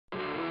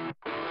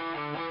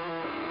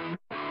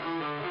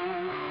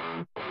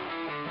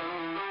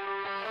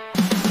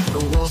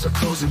jaws are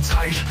closing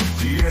tight,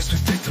 the air's too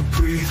thick to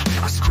breathe.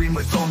 I scream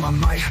with all my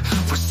might,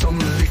 for some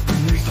relief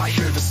beneath. I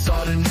hear the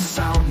sudden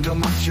sound of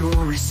my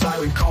fury,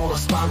 silent call. I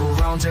spiral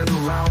round and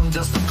around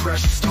as the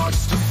pressure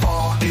starts to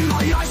fall. In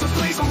my eyes a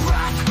blaze of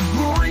wrath,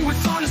 roaring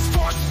with honest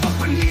force, but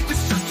beneath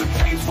it's just a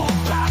painful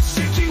path,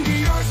 shaking the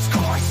earth's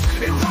course.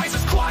 It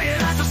rises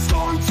quiet as a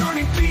storm,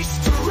 turning peace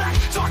to wreck,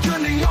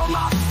 darkening all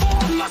my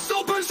form. My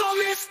soul burns on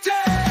this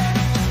day,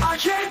 I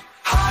can't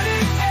hide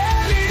it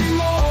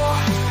anymore.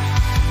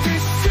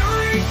 This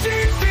fury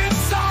deep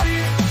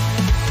inside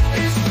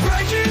is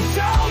breaking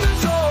down the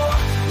door,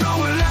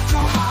 nowhere left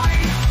to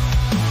hide.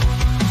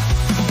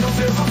 No,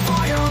 there's a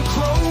fire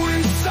glow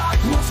inside,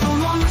 what's no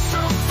longer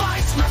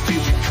suffice. Nothing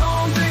can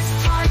calm this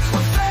time,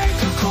 but thank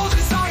the cold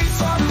as ice.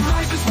 Fire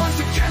rises once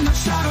again, the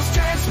shadows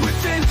dance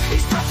within.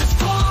 Each breath is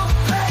full of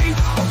pain,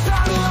 a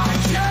battle I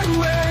can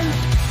win.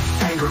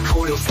 Anger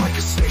coils like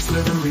a snake,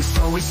 slithering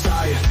so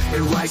inside.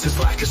 It rises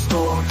like a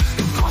storm,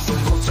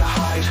 impossible to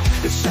hide.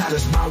 It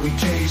shatters my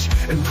cage,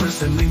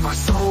 imprisoning my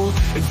soul.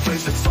 In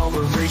flames that fall,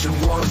 a raging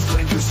war has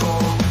claimed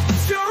control.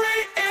 Fury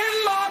in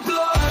my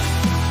blood,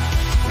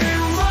 it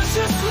runs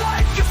just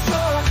like a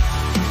flood.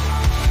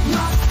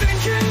 Nothing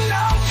can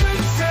now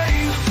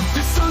contain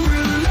this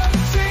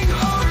unrelenting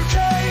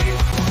hurricane.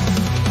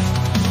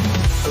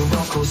 The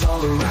wealth goes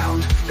all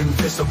around,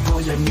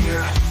 invisible yet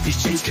near.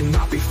 These chains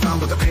cannot be found,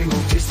 but the pain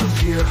will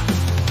disappear.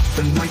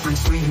 The night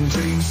brings fleeting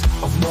dreams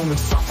of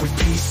moments soft with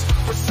peace,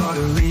 but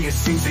suddenly it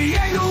seems the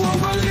anger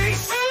won't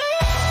release.